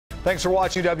Thanks for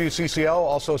watching WCCO,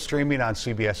 also streaming on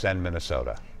CBSN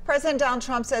Minnesota. President Donald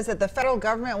Trump says that the federal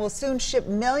government will soon ship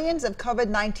millions of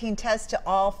COVID-19 tests to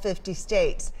all 50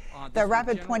 states. The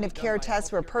rapid point-of-care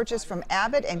tests were purchased from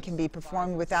Abbott and can be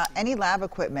performed without any lab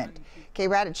equipment.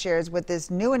 Raddatz shares what this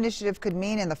new initiative could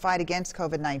mean in the fight against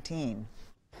COVID-19.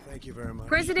 Thank you very much.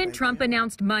 President Trump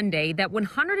announced Monday that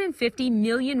 150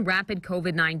 million rapid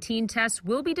COVID-19 tests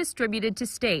will be distributed to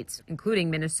states, including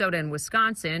Minnesota and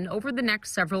Wisconsin, over the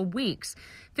next several weeks.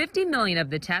 50 million of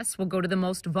the tests will go to the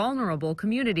most vulnerable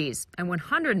communities, and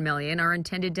 100 million are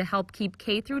intended to help keep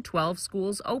K-12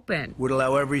 schools open. Would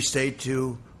allow every state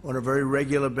to, on a very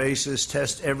regular basis,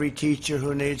 test every teacher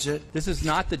who needs it. This is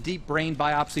not the deep brain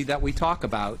biopsy that we talk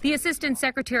about. The Assistant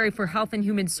Secretary for Health and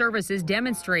Human Services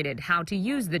demonstrated how to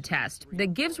use the test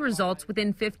that gives results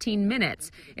within 15 minutes.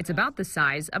 It's about the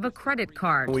size of a credit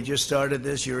card. We just started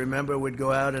this. You remember we'd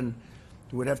go out and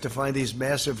we'd have to find these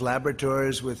massive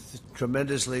laboratories with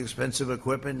tremendously expensive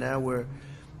equipment. Now we're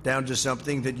down to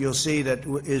something that you'll see that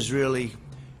is really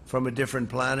from a different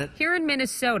planet. Here in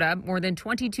Minnesota, more than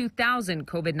 22,000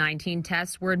 COVID-19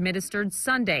 tests were administered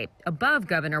Sunday, above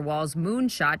Governor Walz's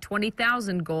moonshot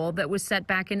 20,000 goal that was set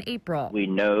back in April. We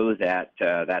know that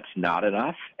that's not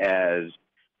enough, as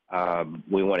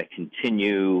we want to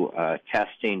continue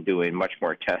testing, doing much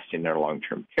more testing in our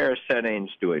long-term care settings,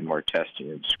 doing more testing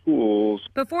in schools.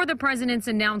 Before the president's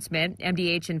announcement,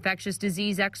 MDH infectious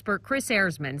disease expert Chris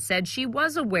Ersman said she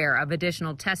was aware of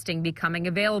additional testing becoming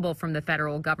available from the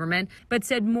federal government, but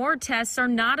said more tests are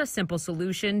not a simple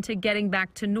solution to getting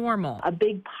back to normal. A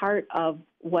big part of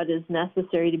what is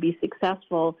necessary to be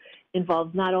successful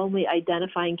involves not only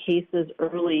identifying cases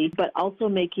early, but also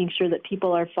making sure that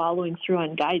people are following through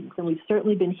on guidance. And we've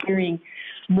certainly been hearing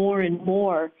more and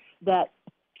more that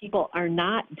people are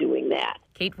not doing that.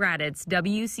 Raddatz,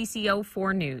 WCCO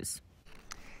 4 News.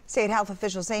 State health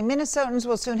officials say Minnesotans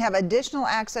will soon have additional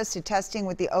access to testing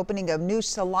with the opening of new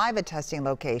saliva testing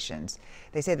locations.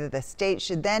 They say that the state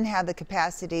should then have the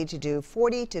capacity to do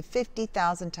 40,000 to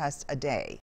 50,000 tests a day.